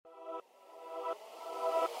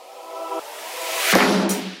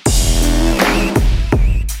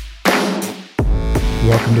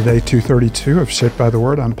Welcome to day 232 of Shaped by the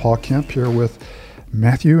Word. I'm Paul Kemp here with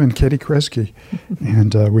Matthew and Katie Kresge,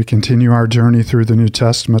 and we continue our journey through the New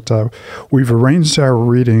Testament. We've arranged our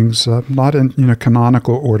readings not in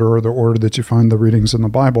canonical order or the order that you find the readings in the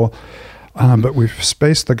Bible, but we've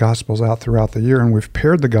spaced the Gospels out throughout the year, and we've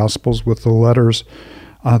paired the Gospels with the letters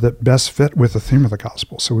that best fit with the theme of the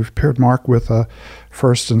Gospel. So we've paired Mark with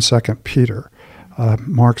 1st and 2nd Peter.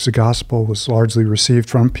 Mark's Gospel was largely received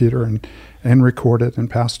from Peter and recorded and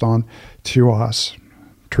passed on to us,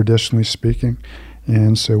 traditionally speaking.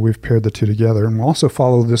 And so we've paired the two together. And we'll also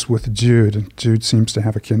follow this with Jude. And Jude seems to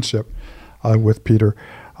have a kinship with Peter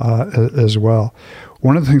as well.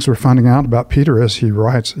 One of the things we're finding out about Peter as he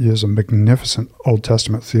writes, he is a magnificent Old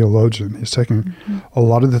Testament theologian. He's taking a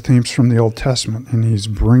lot of the themes from the Old Testament and he's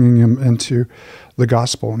bringing them into the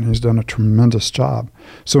gospel, and he's done a tremendous job.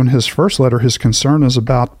 So in his first letter, his concern is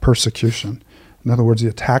about persecution. In other words, the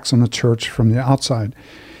attacks on the church from the outside.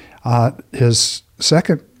 His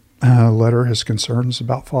second letter, his concern is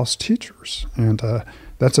about false teachers, and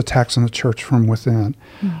that's attacks on the church from within.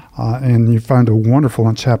 And you find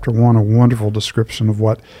in chapter 1, a wonderful description of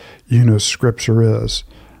what Scripture is.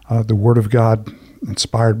 The Word of God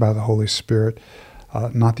inspired by the Holy Spirit,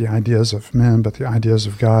 not the ideas of men, but the ideas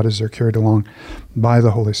of God as they're carried along by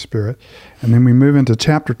the Holy Spirit. And then we move into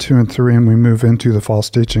chapter 2 and 3, and we move into the false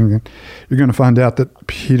teaching. And you're going to find out that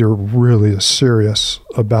Peter really is serious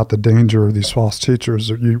about the danger of these false teachers.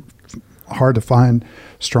 Hard to find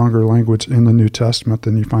stronger language in the New Testament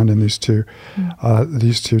than you find in these two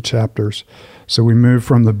chapters. So we move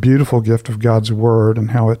from the beautiful gift of God's Word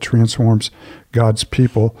and how it transforms God's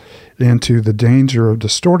people into the danger of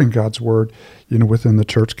distorting God's Word, within the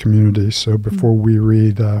church community. So before we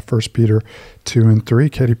read 1 Peter 2 and 3,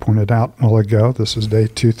 Katie pointed out a while ago, this is day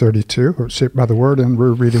 232, Shaped by the Word, and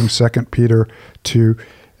we're reading 2 Peter 2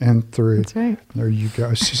 and 3. That's right. There you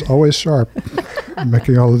go. She's always sharp,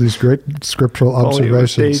 making all of these great scriptural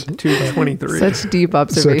observations. Day 223. Such deep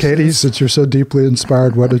observations. So, Katie, since you're so deeply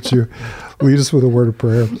inspired, why don't you lead us with a word of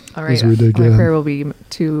prayer all right. as we dig My in. prayer will be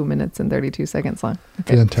 2 minutes and 32 seconds long.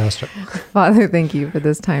 Okay. Fantastic. Father, thank you for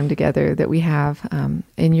this time together that we have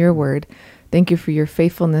in your word. Thank you for your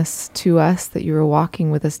faithfulness to us, that you are walking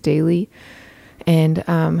with us daily. And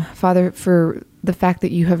Father, for the fact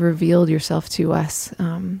that you have revealed yourself to us,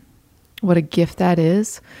 what a gift that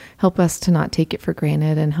is. Help us to not take it for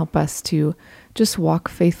granted, and help us to just walk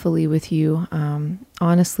faithfully with you,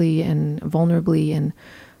 honestly and vulnerably, and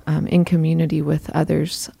in community with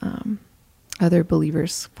others, other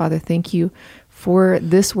believers. Father, thank you for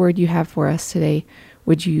this word you have for us today.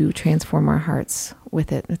 Would you transform our hearts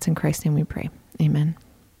with it? It's in Christ's name we pray. Amen.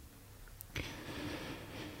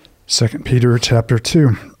 2 Peter chapter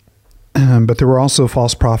 2. But there were also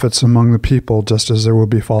false prophets among the people, just as there will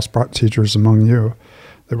be false teachers among you.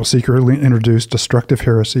 They will secretly introduce destructive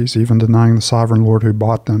heresies, even denying the sovereign Lord who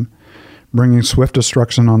bought them, bringing swift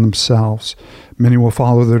destruction on themselves. Many will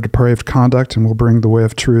follow their depraved conduct and will bring the way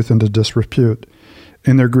of truth into disrepute.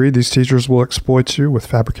 In their greed, these teachers will exploit you with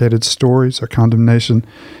fabricated stories. Their condemnation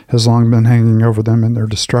has long been hanging over them, and their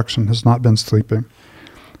destruction has not been sleeping.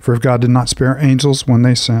 For if God did not spare angels when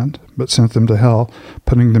they sinned, but sent them to hell,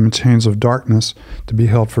 putting them in chains of darkness to be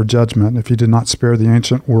held for judgment, if he did not spare the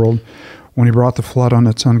ancient world when he brought the flood on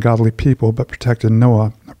its ungodly people, but protected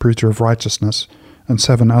Noah, a preacher of righteousness, and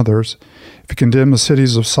 7 others, if he condemned the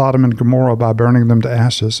cities of Sodom and Gomorrah by burning them to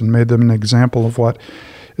ashes and made them an example of what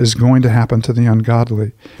is going to happen to the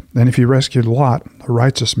ungodly, then if he rescued Lot, a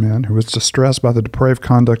righteous man who was distressed by the depraved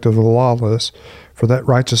conduct of the lawless, for that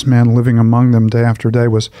righteous man living among them day after day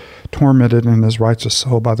was tormented in his righteous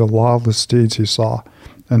soul by the lawless deeds he saw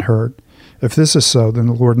and heard. If this is so, then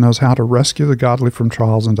the Lord knows how to rescue the godly from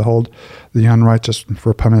trials and to hold the unrighteous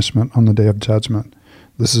for punishment on the day of judgment.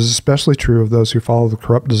 This is especially true of those who follow the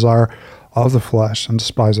corrupt desire of the flesh and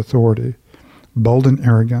despise authority. Bold and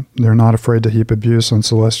arrogant, they are not afraid to heap abuse on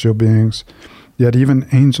celestial beings. Yet even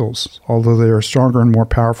angels, although they are stronger and more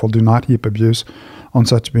powerful, do not heap abuse on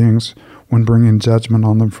such beings when bringing judgment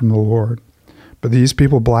on them from the Lord. But these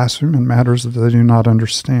people blaspheme in matters that they do not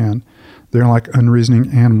understand. They are like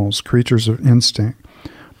unreasoning animals, creatures of instinct,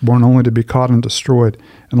 born only to be caught and destroyed,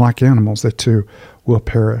 and like animals, they too will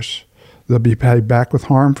perish. They'll be paid back with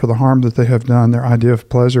harm for the harm that they have done. Their idea of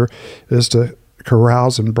pleasure is to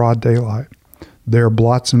carouse in broad daylight. They are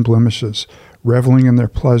blots and blemishes, reveling in their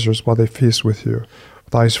pleasures while they feast with you.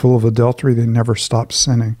 With eyes full of adultery, they never stop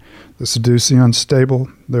sinning. They seduce the unstable.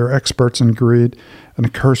 They are experts in greed, an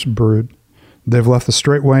accursed brood. They have left the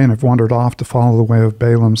straight way and have wandered off to follow the way of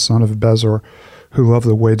Balaam, son of Bezor, who loved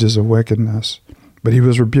the wages of wickedness. But he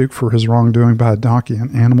was rebuked for his wrongdoing by a donkey,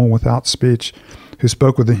 an animal without speech, who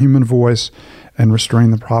spoke with a human voice and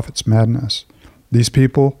restrained the prophet's madness. These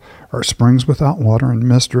people are springs without water and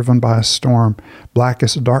mist driven by a storm.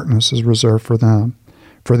 Blackest darkness is reserved for them.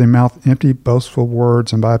 For they mouth empty, boastful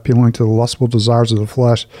words, and by appealing to the lustful desires of the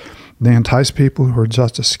flesh, they entice people who are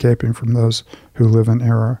just escaping from those who live in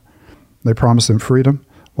error. They promise them freedom,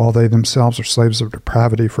 while they themselves are slaves of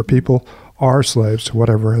depravity, for people are slaves to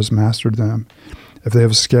whatever has mastered them. If they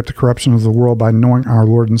have escaped the corruption of the world by knowing our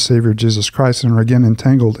Lord and Savior Jesus Christ and are again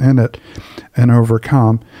entangled in it and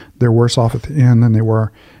overcome, they're worse off at the end than they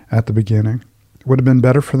were at the beginning. It would have been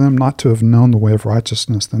better for them not to have known the way of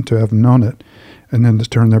righteousness than to have known it and then to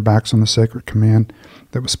turn their backs on the sacred command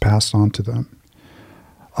that was passed on to them.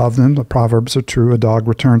 Of them, the proverbs are true. A dog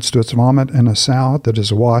returns to its vomit, and a sow that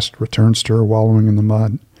is washed returns to her wallowing in the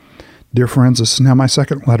mud. Dear friends, this is now my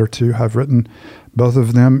second letter to you. I've written both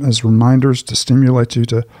of them as reminders to stimulate you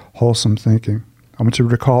to wholesome thinking. I want you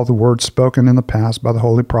to recall the words spoken in the past by the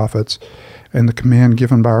holy prophets and the command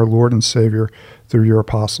given by our Lord and Savior through your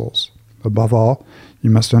apostles. Above all, you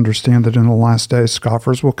must understand that in the last days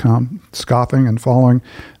scoffers will come, scoffing and following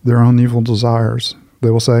their own evil desires. They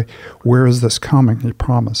will say, "Where is this coming?" He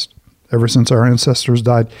promised. Ever since our ancestors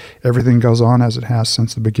died, everything goes on as it has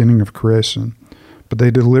since the beginning of creation. But they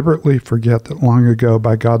deliberately forget that long ago,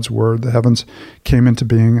 by God's word, the heavens came into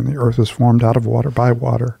being and the earth was formed out of water by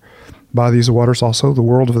water. By these waters also the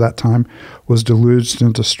world of that time was deluged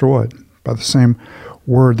and destroyed. By the same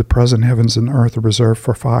word, the present heavens and earth are reserved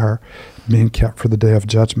for fire, being kept for the day of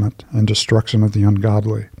judgment and destruction of the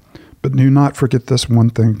ungodly. But do not forget this one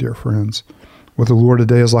thing, dear friends. With the Lord, a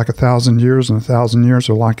day is like 1,000 years, and 1,000 years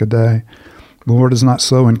are like a day. The Lord is not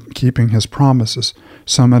slow in keeping his promises.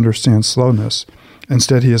 Some understand slowness.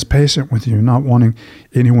 Instead, he is patient with you, not wanting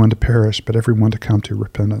anyone to perish, but everyone to come to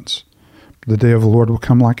repentance. The day of the Lord will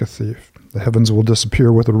come like a thief. The heavens will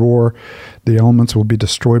disappear with a roar. The elements will be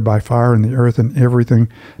destroyed by fire, and the earth and everything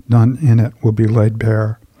done in it will be laid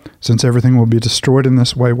bare. Since everything will be destroyed in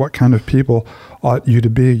this way, what kind of people ought you to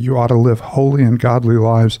be? You ought to live holy and godly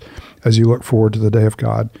lives as you look forward to the day of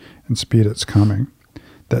God and speed its coming.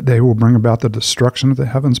 That day will bring about the destruction of the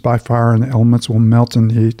heavens by fire, and the elements will melt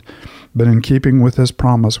in heat. But in keeping with his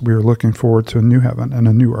promise, we are looking forward to a new heaven and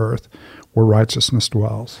a new earth where righteousness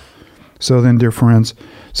dwells. So then, dear friends,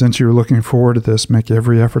 since you are looking forward to this, make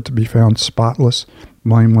every effort to be found spotless,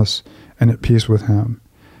 blameless, and at peace with him.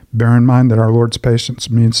 Bear in mind that our Lord's patience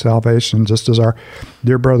means salvation, just as our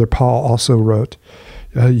dear brother Paul also wrote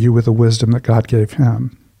you with the wisdom that God gave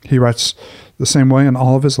him. He writes the same way in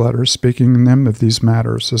all of his letters, speaking in them of these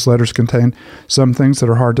matters. His letters contain some things that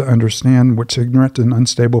are hard to understand, which ignorant and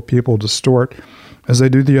unstable people distort, as they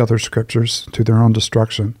do the other scriptures, to their own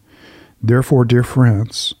destruction. Therefore, dear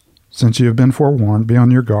friends, since you have been forewarned, be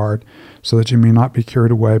on your guard, so that you may not be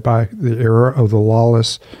carried away by the error of the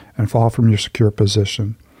lawless and fall from your secure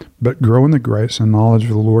position. But grow in the grace and knowledge of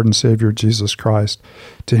the Lord and Savior Jesus Christ.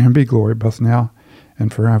 To him be glory both now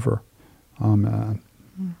and forever. Amen.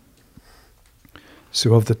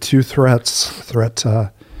 So of the two threats, threat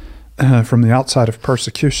from the outside of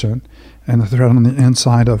persecution and the threat on the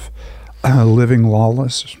inside of living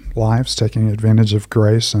lawless lives, taking advantage of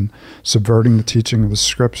grace and subverting the teaching of the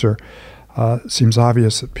Scripture, it seems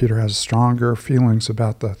obvious that Peter has stronger feelings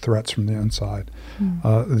about the threats from the inside,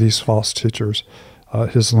 these false teachers.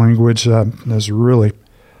 His language is really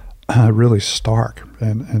stark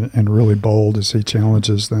and really bold as he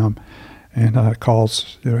challenges them, and he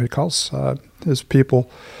calls his people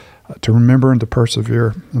to remember and to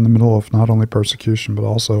persevere in the middle of not only persecution but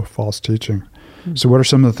also false teaching. So what are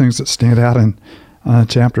some of the things that stand out in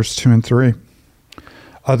chapters 2 and 3?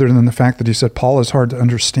 Other than the fact that he said Paul is hard to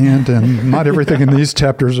understand, and not everything in these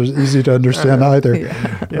chapters is easy to understand either.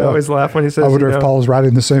 I always laugh when he says, I wonder if Paul is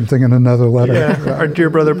writing the same thing in another letter. Yeah, our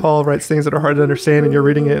dear brother Paul writes things that are hard to understand, and you're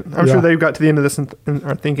reading it. I'm sure they've got to the end of this and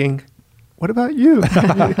are thinking, what about you?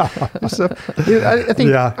 So, I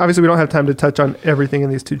think, obviously we don't have time to touch on everything in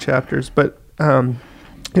these two chapters, but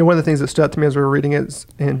one of the things that stood out to me as we were reading it is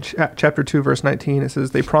in chapter 2, verse 19, it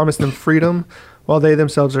says, they promise them freedom while they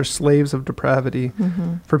themselves are slaves of depravity.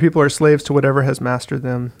 Mm-hmm. For people are slaves to whatever has mastered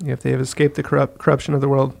them. If they have escaped the corruption of the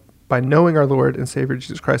world by knowing our Lord and Savior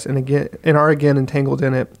Jesus Christ and are again entangled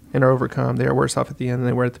in it and are overcome, they are worse off at the end than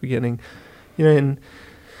they were at the beginning. And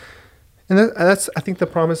that's, I think, the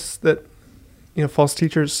promise that false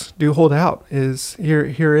teachers do hold out is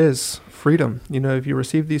here is freedom. If you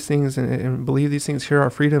receive these things and believe these things, here are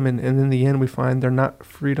freedom. And in the end, we find they're not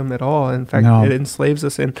freedom at all. In fact, it enslaves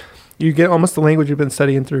us. And you get almost the language you've been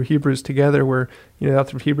studying through Hebrews together, where, the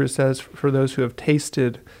author of Hebrews says, for those who have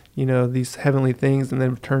tasted, these heavenly things and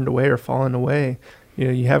then turned away or fallen away,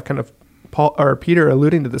 you have kind of Peter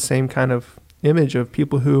alluding to the same kind of image of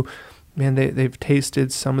people who, man, they've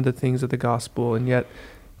tasted some of the things of the gospel, and yet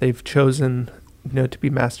they've chosen, to be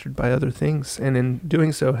mastered by other things, and in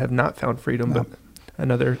doing so have not found freedom, but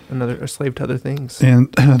another a slave to other things.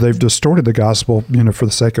 And they've distorted the gospel, for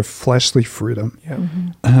the sake of fleshly freedom. Yeah.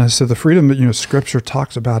 Mm-hmm. So the freedom that, Scripture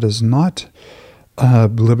talks about is not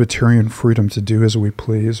libertarian freedom to do as we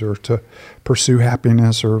please or to pursue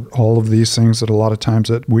happiness or all of these things that a lot of times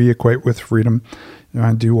that we equate with freedom.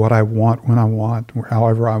 I do what I want, when I want, or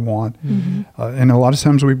however I want. Mm-hmm. And a lot of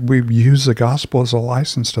times we use the gospel as a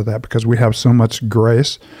license to that because we have so much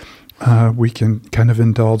grace, we can kind of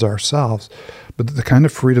indulge ourselves. But the kind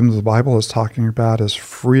of freedom the Bible is talking about is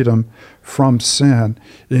freedom from sin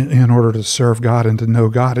in order to serve God and to know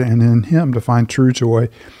God, and in Him to find true joy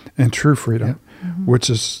and true freedom, which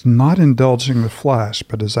is not indulging the flesh,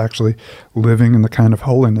 but is actually living in the kind of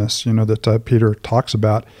holiness, that Peter talks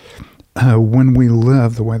about. When we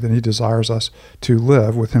live the way that He desires us to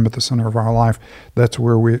live with Him at the center of our life, that's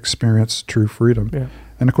where we experience true freedom. Yeah.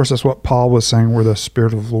 And of course, that's what Paul was saying, where the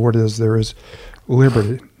Spirit of the Lord is, there is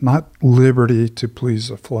liberty. Not liberty to please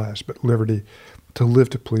the flesh, but liberty to live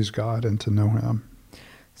to please God and to know Him.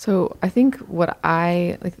 So I think what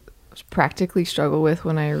I practically struggle with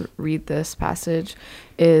when I read this passage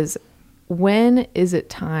is, when is it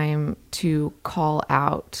time to call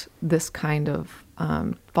out this kind of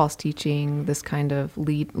false teaching, this kind of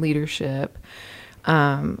leadership,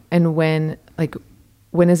 and when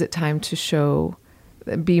is it time to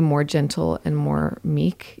be more gentle and more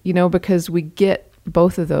meek? Because we get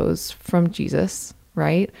both of those from Jesus,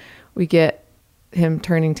 right? We get Him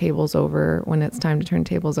turning tables over when it's time to turn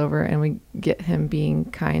tables over, and we get Him being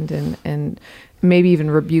kind and maybe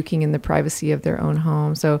even rebuking in the privacy of their own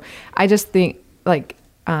home. So I just think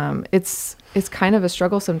it's kind of a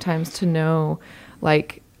struggle sometimes to know.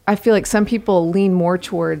 I feel like some people lean more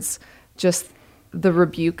towards just the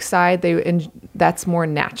rebuke side. And that's more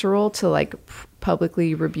natural to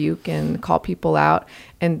publicly rebuke and call people out,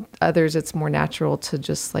 and others it's more natural to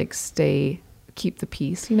just keep the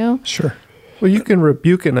peace. Sure. Well, you can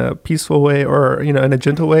rebuke in a peaceful way, or in a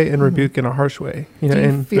gentle way, and rebuke in a harsh way.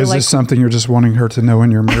 Is this something you're just wanting her to know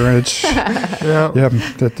in your marriage? No.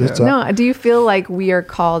 Do you feel like we are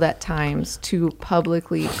called at times to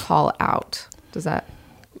publicly call out? Does that?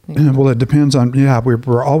 Well, it depends on.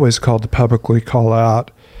 We're always called to publicly call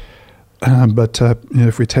out. But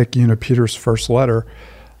if we take Peter's first letter,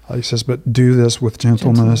 he says, "But do this with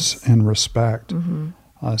gentleness. And respect."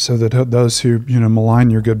 Mm-hmm. So that those who malign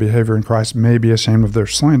your good behavior in Christ may be ashamed of their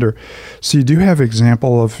slander. So you do have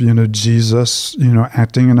example of Jesus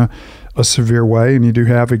acting in a severe way, and you do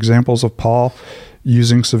have examples of Paul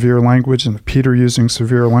using severe language and Peter using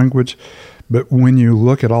severe language. But when you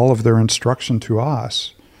look at all of their instruction to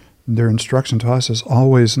us is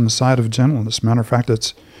always in the side of gentleness. Matter of fact,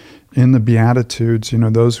 it's in the Beatitudes.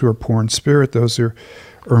 Those who are poor in spirit, those who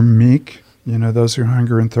are meek, those who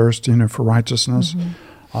hunger and thirst, for righteousness.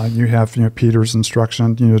 Mm-hmm. You have, Peter's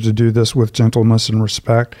instruction, to do this with gentleness and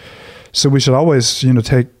respect. So we should always,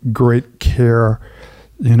 take great care.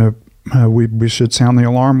 We should sound the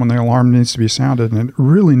alarm when the alarm needs to be sounded, and it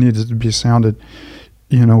really needs to be sounded,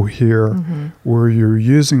 here, mm-hmm. where you're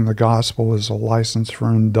using the gospel as a license for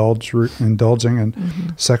indulging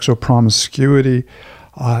in sexual promiscuity,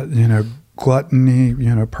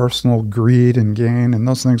 gluttony, personal greed and gain, and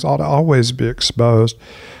those things ought to always be exposed.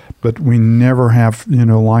 But we never have,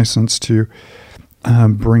 license to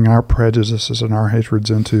bring our prejudices and our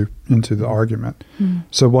hatreds into the argument. Mm.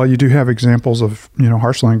 So while you do have examples of,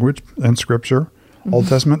 harsh language in Scripture, mm-hmm. Old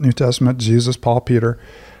Testament, New Testament, Jesus, Paul, Peter,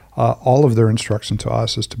 all of their instruction to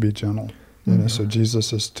us is to be gentle. Mm-hmm. So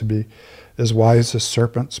Jesus is to be as wise as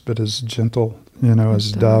serpents, but as gentle,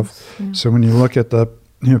 as dove. Yeah. So when you look at the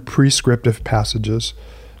prescriptive passages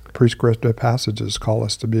call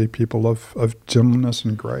us to be people of gentleness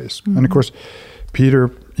and grace. Mm-hmm. And of course,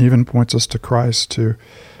 Peter even points us to Christ, to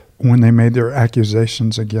when they made their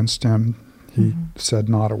accusations against him, he mm-hmm. said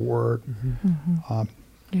not a word, mm-hmm.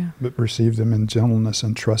 But received them in gentleness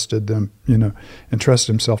and trusted them, and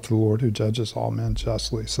trusted himself to the Lord who judges all men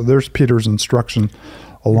justly. So there's Peter's instruction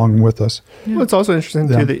along with us. Yeah. Well, it's also interesting,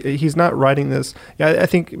 too, that he's not writing this. Yeah, I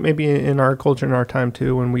think maybe in our culture, in our time,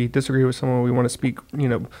 too, when we disagree with someone, we want to speak,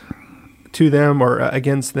 to them or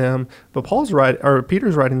against them. But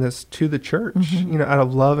Peter's writing this to the church, mm-hmm. Out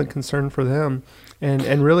of love and concern for them.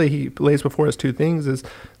 And really, he lays before us two things: is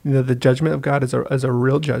the judgment of God is a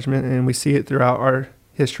real judgment, and we see it throughout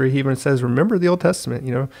history. He even says, remember the Old Testament,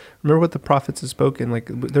 remember what the prophets have spoken. Like,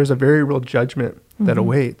 there's a very real judgment that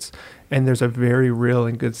awaits, and there's a very real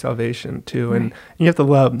and good salvation too. And you have to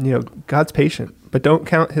love, God's patient, but don't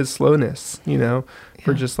count his slowness,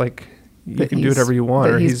 for just like, you can do whatever you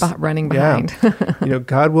want. Or he's running behind.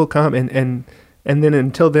 God will come. And then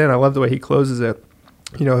until then, I love the way he closes it.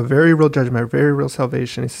 A very real judgment, a very real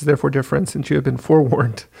salvation. He says, therefore, dear friends, since you have been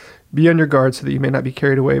forewarned, be on your guard so that you may not be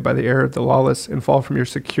carried away by the error of the lawless and fall from your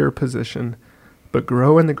secure position, but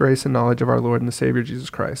grow in the grace and knowledge of our Lord and the Savior Jesus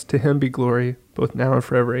Christ. To him be glory, both now and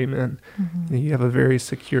forever. Amen. You have a very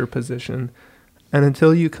secure position. And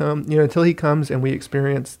until you come, until he comes and we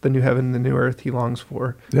experience the new heaven and the new earth he longs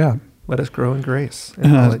for. Yeah. Let us grow in grace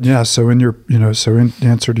and knowledge. So in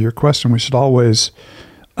answer to your question, we should always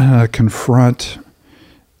confront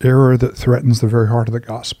error that threatens the very heart of the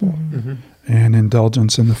gospel, and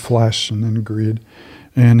indulgence in the flesh and in greed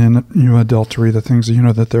and in adultery, the things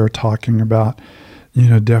that they're talking about,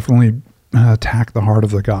 definitely attack the heart of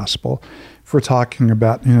the gospel. If we're talking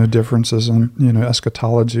about differences in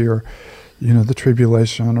eschatology or the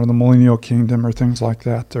tribulation or the millennial kingdom or things like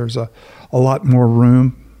that, there's a lot more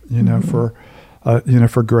room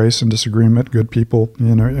for grace and disagreement, good people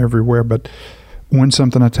everywhere. But when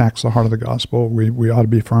something attacks the heart of the gospel, we ought to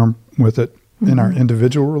be firm with it in our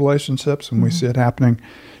individual relationships, and we see it happening,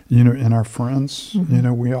 in our friends.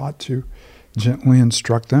 We ought to gently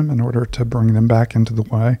instruct them in order to bring them back into the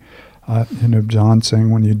way. John saying,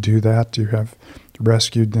 when you do that, you have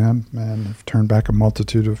rescued them and have turned back a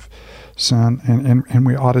multitude of sin. And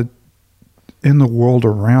we ought to, in the world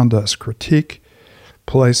around us, critique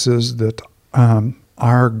places that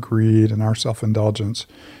our greed and our self-indulgence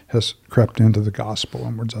has crept into the gospel,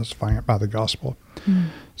 and we're justifying it by the gospel.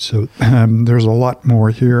 So there's a lot more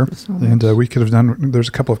here, and we could have done. There's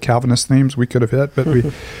a couple of Calvinist themes we could have hit, but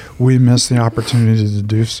we missed the opportunity to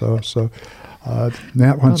do so. So,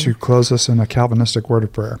 Nat, why don't you close us in a Calvinistic word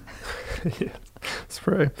of prayer? Let's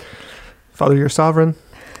pray. Father, you're sovereign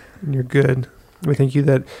and you're good. We thank you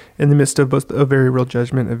that in the midst of both a very real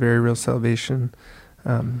judgment, a very real salvation,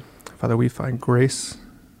 Father, we find grace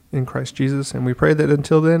in Christ Jesus, and we pray that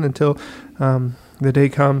until then, until the day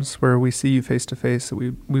comes where we see you face to face, that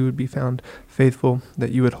we would be found faithful,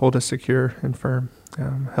 that you would hold us secure and firm,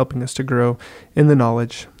 helping us to grow in the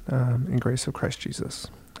knowledge and grace of Christ Jesus.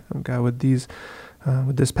 God, would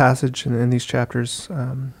this passage and these chapters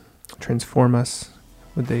transform us?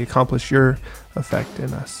 Would they accomplish your effect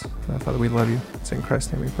in us? Father, we love you. It's in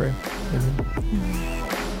Christ's name we pray.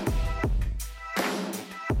 Amen.